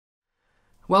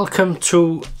Welcome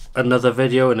to another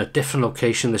video in a different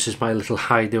location. This is my little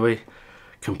hideaway,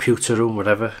 computer room,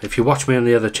 whatever. If you watch me on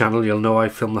the other channel, you'll know I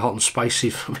film the hot and spicy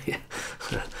from here.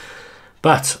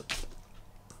 But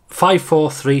 5,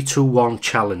 4, 3, 2, 1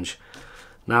 challenge.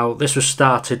 Now, this was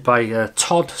started by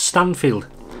Todd Stanfield,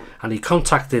 and he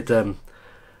contacted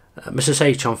Mrs.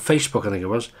 H on Facebook, I think it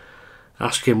was,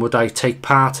 asking would I take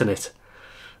part in it.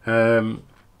 The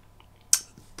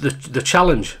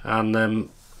challenge, and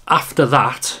after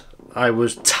that I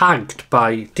was tagged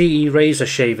by DE Razor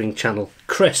Shaving channel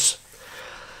Chris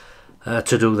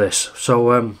to do this.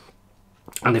 So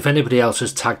and if anybody else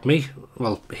has tagged me,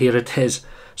 well, here it is.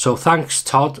 So thanks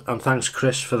Todd, and thanks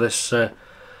Chris for this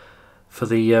for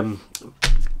the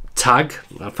tag,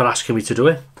 for asking me to do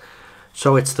it.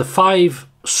 So it's the 5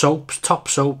 soaps, top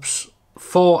soaps,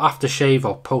 4 aftershave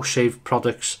or post-shave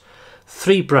products,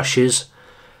 3 brushes,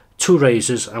 2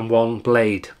 razors and 1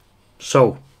 blade.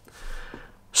 So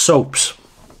soaps.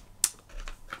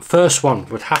 First one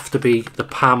would have to be the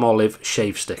Palmolive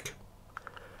shave stick.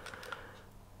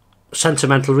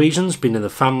 Sentimental reasons, been in the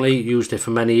family, used it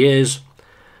for many years.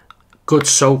 Good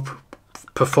soap,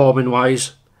 performing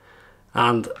wise,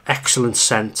 and excellent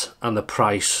scent, and the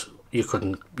price you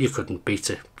couldn't beat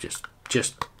it.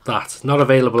 Just that. Not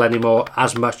available anymore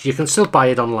as much. You can still buy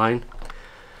it online,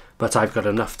 but I've got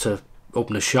enough to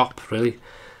open a shop really.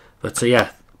 But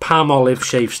yeah, Palmolive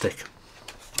shave stick.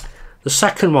 The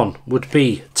second one would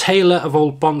be Taylor of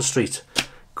Old Bond Street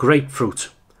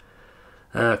grapefruit.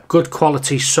 Good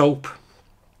quality soap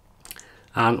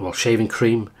and, well, shaving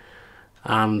cream,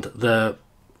 and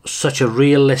such a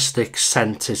realistic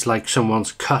scent. It's like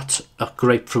someone's cut a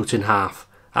grapefruit in half.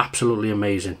 Absolutely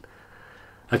amazing.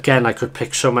 Again, I could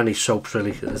pick so many soaps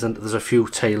really. There's a few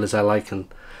Taylors I like,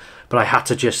 but I had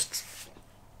to just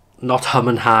not hum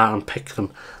and ha and pick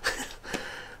them.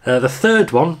 The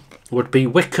third one would be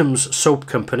Wickham's Soap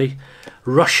Company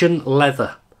Russian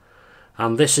Leather,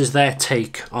 and this is their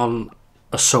take on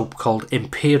a soap called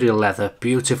Imperial Leather.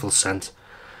 Beautiful scent,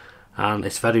 and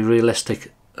it's very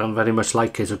realistic and very much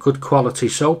like it. It's a good quality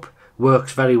soap,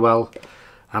 works very well,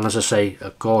 and as I say, a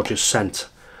gorgeous scent.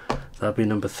 That'll be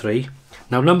number 3.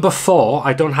 Now number 4,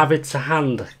 I don't have it to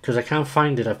hand because I can't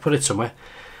find it, I've put it somewhere,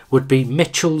 would be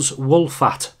Mitchell's Wool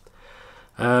Fat.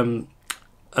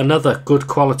 Another good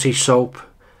quality soap,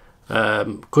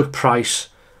 good price,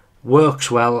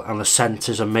 works well, and the scent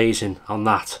is amazing on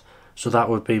that. So that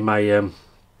would be my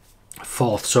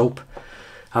 4th soap.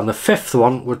 And the 5th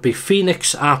one would be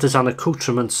Phoenix Artisan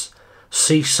Accoutrements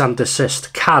Cease and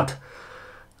Desist CAD.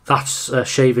 That's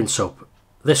shaving soap.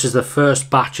 This is the first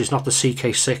batch. It's not the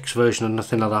CK6 version or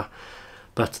nothing like that,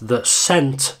 but the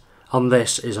scent on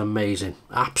this is amazing,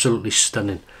 absolutely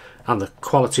stunning, and the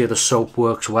quality of the soap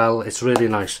works well. It's really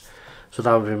nice. So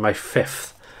that would be my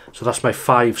 5th. So that's my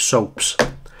 5 soaps.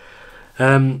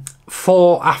 4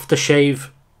 aftershave,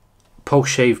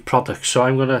 post-shave products. So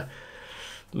I'm going to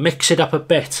mix it up a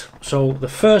bit. So the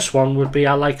first one would be,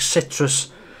 I like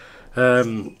citrus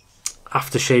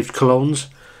aftershave colognes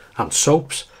and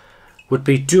soaps, would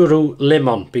be Duru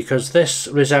Lemon, because this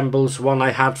resembles one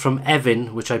I had from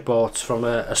Evan, which I bought from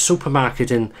a supermarket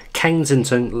in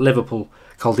Kensington, Liverpool,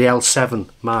 called the L7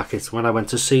 Market, when I went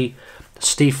to see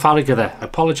Steve Farragher there. I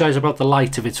apologise about the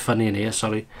light if it's funny in here,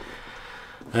 sorry.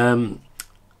 But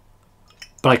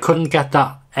I couldn't get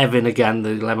that Evan again,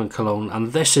 the lemon cologne,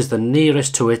 and this is the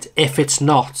nearest to it, if it's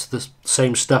not the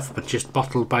same stuff, but just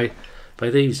bottled by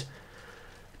these.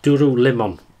 Duru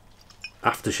Lemon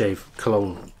aftershave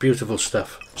cologne, beautiful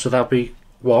stuff. So that'll be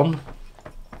 1.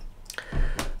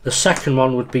 The second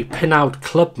one would be Pinout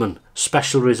Clubman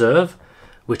Special Reserve,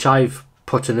 which I've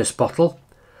put in this bottle.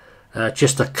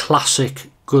 Just a classic,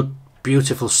 good,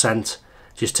 beautiful scent.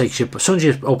 Just takes you, as soon as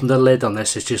you open the lid on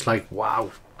this, it's just like,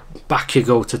 wow, back you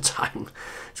go to time.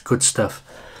 It's good stuff.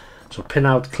 So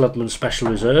Pinout Clubman Special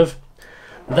Reserve.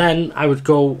 Then I would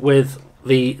go with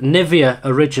the Nivea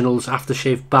Originals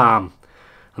Aftershave Balm,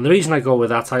 and the reason I go with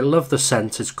that, I love the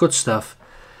scent. It's good stuff,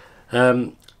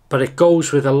 but it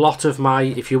goes with a lot of my,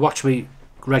 if you watch me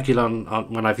regular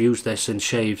on when I've used this in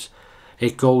shaves,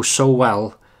 it goes so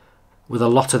well with a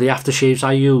lot of the aftershaves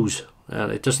I use.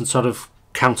 It doesn't sort of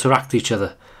counteract each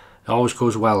other. It always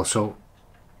goes well. So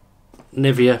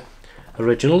Nivea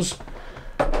Originals.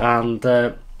 And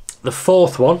the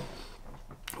 4th one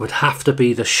would have to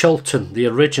be the Shulton, the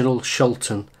original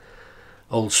Shulton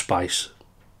Old Spice.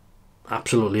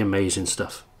 Absolutely amazing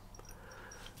stuff.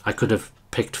 I could have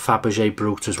picked Fabergé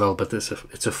Brut as well, but it's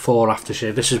a 4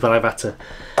 aftershave. This is where I've had to,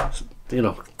 you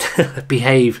know,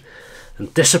 behave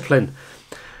and discipline.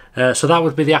 So that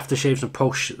would be the aftershaves and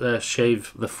post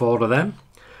shave, the 4 of them.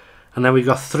 And then we've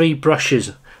got 3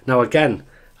 brushes. Now again,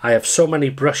 I have so many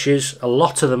brushes, a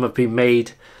lot of them have been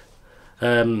made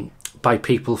by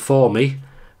people for me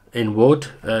in wood,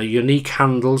 unique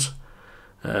handles,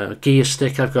 gear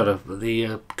stick, I've got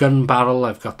the gun barrel,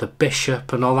 I've got the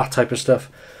bishop and all that type of stuff.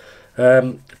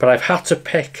 But I've had to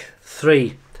pick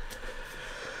 3.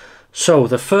 So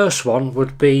the first one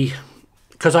would be,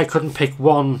 because I couldn't pick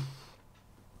one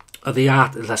of the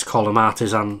let's call them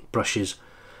artisan brushes,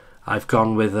 I've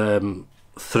gone with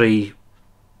 3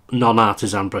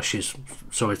 non-artisan brushes.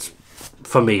 So it's,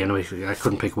 for me anyway, I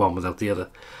couldn't pick one without the other.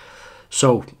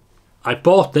 So I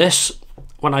bought this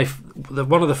when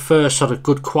one of the first sort of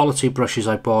good quality brushes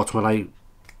I bought when I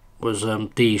was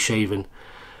de-shaving,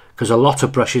 because a lot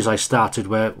of brushes I started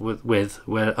with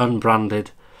were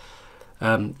unbranded,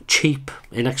 cheap,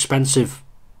 inexpensive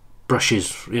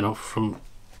brushes, you know, from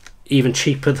even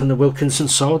cheaper than the Wilkinson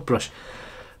sword brush.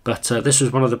 But this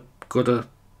was one of the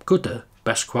gooder,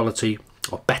 best quality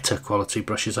or better quality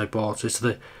brushes I bought. It's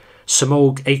the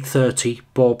Simogue 830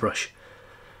 bore brush.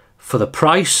 For the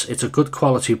price, it's a good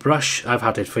quality brush. I've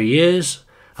had it for years,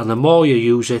 and the more you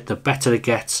use it, the better it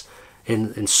gets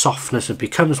in softness. It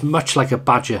becomes much like a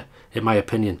badger, in my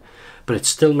opinion, but it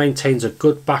still maintains a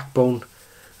good backbone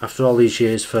after all these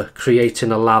years for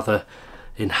creating a lather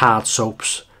in hard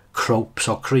soaps, crops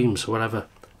or creams, whatever.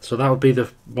 So that would be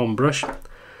the one brush.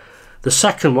 The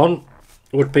second one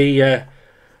would be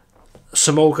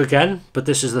Simogue again, but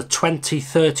this is the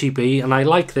 2030B, and I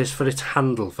like this for its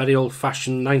handle. Very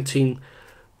old-fashioned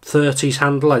 1930s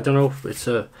handle. I don't know, it's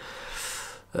a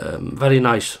very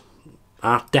nice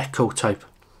Art Deco type.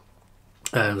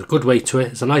 A good weight to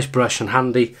it. It's a nice brush and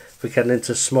handy for getting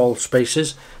into small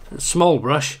spaces. It's a small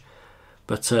brush,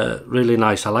 but really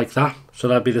nice. I like that. So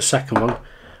that'd be the second one.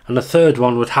 And the third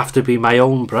one would have to be my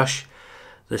own brush,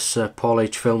 this Paul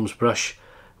H. Films brush,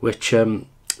 which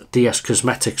DS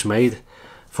Cosmetics made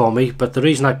for me. But the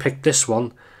reason I picked this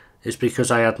one is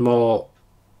because I had more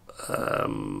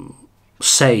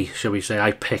say, shall we say.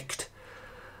 I picked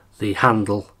the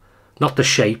handle, not the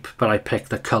shape, but I picked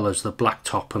the colours, the black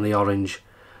top and the orange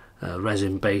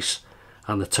resin base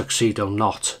and the tuxedo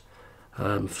knot.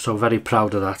 So very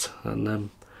proud of that. And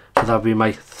so that would be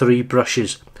my 3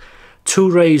 brushes.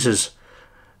 2 razors.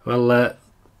 Well,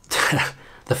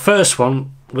 the first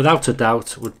one, without a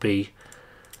doubt, would be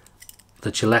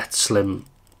the Gillette Slim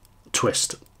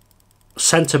Twist.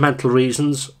 Sentimental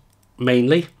reasons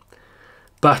mainly,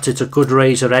 but it's a good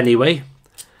razor anyway.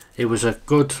 It was a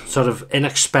good sort of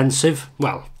inexpensive,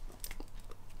 well,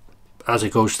 as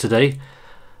it goes today.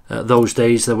 Those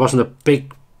days there wasn't a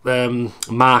big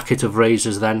market of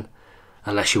razors then,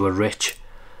 unless you were rich.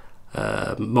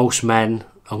 Most men,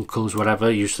 uncles,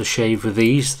 whatever, used to shave with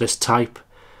this type.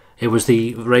 It was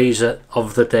the razor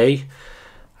of the day,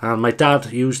 and my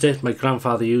dad used it, my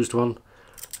grandfather used one.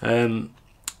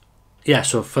 Yeah,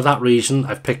 so for that reason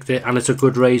I've picked it, and it's a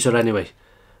good razor anyway.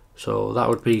 So that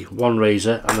would be one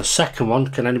razor. And the second one,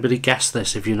 can anybody guess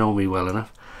this if you know me well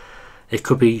enough? It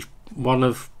could be one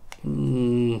of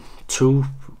 2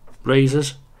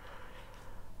 razors.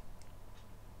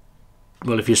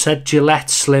 Well, if you said Gillette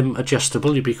Slim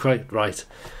Adjustable, you'd be quite right.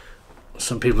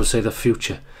 Some people say the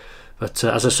future, but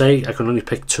as I say, I can only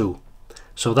pick 2.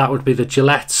 So that would be the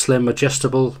Gillette Slim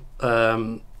Adjustable.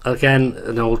 Again,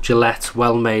 an old Gillette,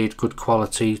 well made, good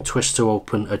quality, twist to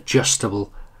open,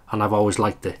 adjustable, and I've always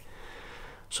liked it.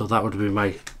 So that would be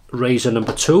my razor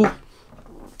number 2.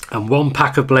 And 1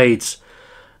 pack of blades.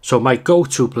 So my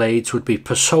go-to blades would be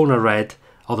Persona Red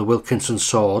or the Wilkinson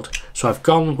Sword. So I've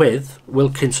gone with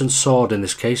Wilkinson Sword in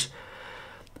this case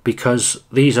because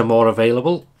these are more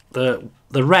available. The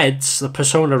reds, the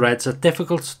Persona Reds, are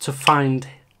difficult to find.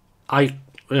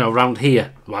 Around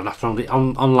here, well, not around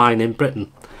online in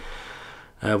Britain,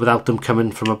 without them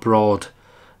coming from abroad.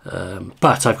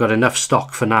 But I've got enough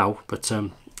stock for now. But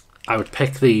I would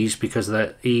pick these because of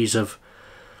the ease of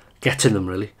getting them,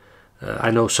 really.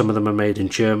 I know some of them are made in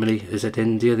Germany. Is it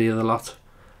India? The other lot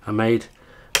are made,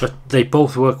 but they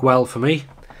both work well for me.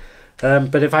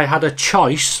 But if I had a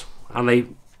choice and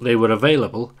they were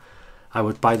available, I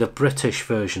would buy the British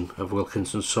version of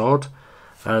Wilkinson Sword.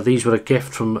 These were a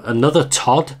gift from another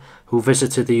Todd who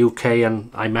visited the UK,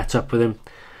 and I met up with him.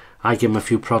 I gave him a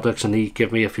few products and he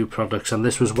gave me a few products, and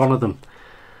this was one of them.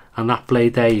 And that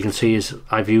blade there, you can see, is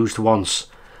I've used once.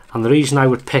 And the reason I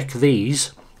would pick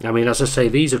these, I mean, as I say,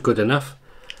 these are good enough,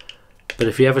 but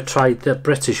if you ever tried the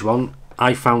British one,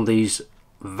 I found these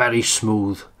very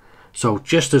smooth. So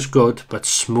just as good but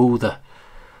smoother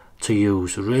to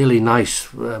use. Really nice,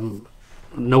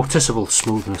 noticeable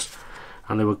smoothness,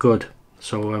 and they were good.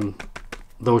 So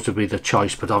those would be the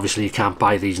choice, but obviously you can't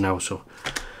buy these now, so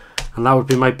and that would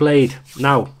be my blade.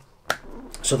 Now,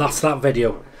 so that's that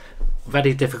video.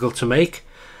 Very difficult to make,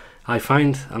 I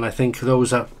find, and I think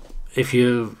those that, if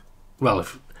you, well,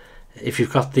 if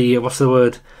you've got the, what's the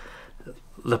word,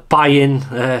 the buy-in,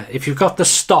 if you've got the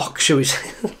stock, shall we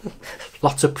say,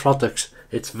 lots of products,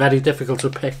 it's very difficult to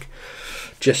pick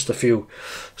just a few.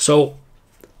 So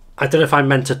I don't know if I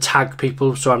meant to tag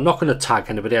people, so I'm not going to tag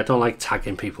anybody. I don't like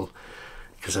tagging people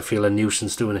because I feel a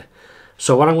nuisance doing it.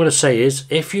 So what I'm going to say is,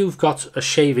 if you've got a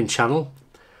shaving channel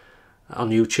on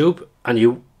YouTube and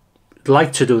you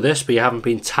like to do this but you haven't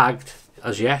been tagged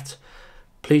as yet,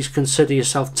 please consider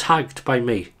yourself tagged by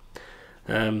me.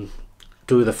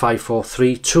 Do the 5 4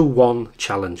 3 2 1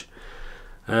 challenge,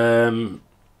 and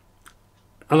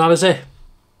that is it.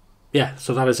 Yeah,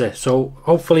 so that is it. So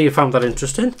hopefully you found that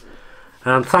interesting,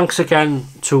 and thanks again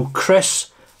to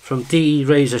Chris from DE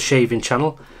Razor Shaving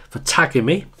Channel for tagging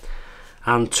me,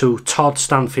 and to Todd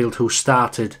Stanfield, who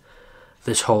started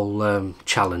this whole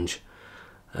challenge.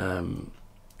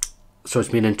 So it's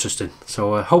been interesting.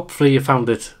 So hopefully you found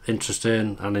it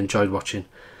interesting and enjoyed watching,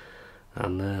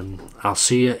 and I'll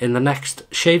see you in the next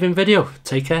shaving video.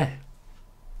 Take care.